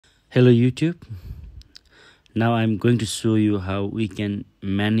Hello YouTube. Now I'm going to show you how we can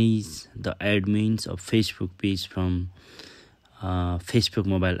manage the admins of Facebook page from Facebook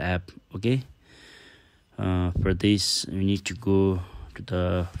mobile app. Okay, for this we need to go to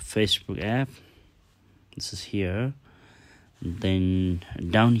the Facebook app. This is here. Then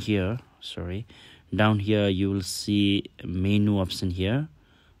down here you will see a menu option here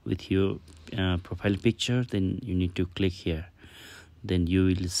with your profile picture. Then you need to click here. Then you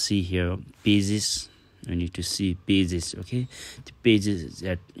will see here pages. You need to see pages. Okay, the pages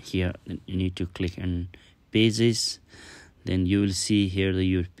that here, then you need to click on pages. Then you will see here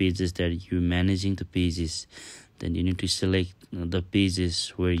your pages that you're managing the pages. Then you need to select the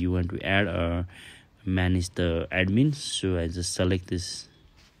pages where you want to add or manage the admin. So I just select this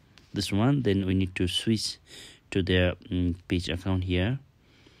one. Then we need to switch to the page account here.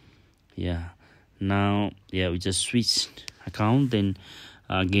 Now we just switched account. Then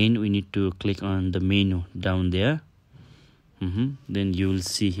again we need to click on the menu down there. Then you will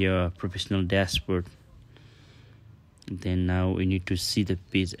see here professional dashboard. Then now we need to see the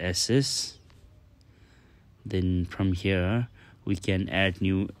page access. Then from here we can add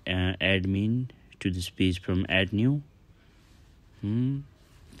new admin to this page from add new.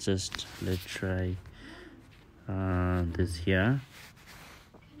 Just let's try this here.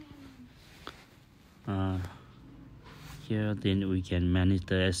 Here then we can manage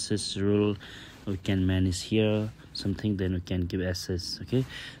the access rule. We can manage here something, then we can give access. Okay,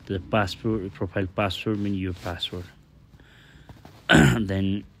 the password, profile password means your password.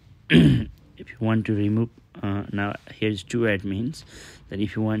 Then if you want to remove now here's two admins. Then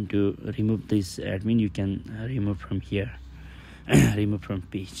if you want to remove this admin, you can remove from here. Remove from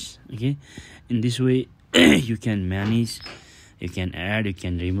page. Okay, in this way you can manage, you can add, you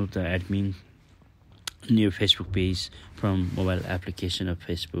can remove the admin in your Facebook page from mobile application of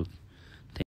Facebook.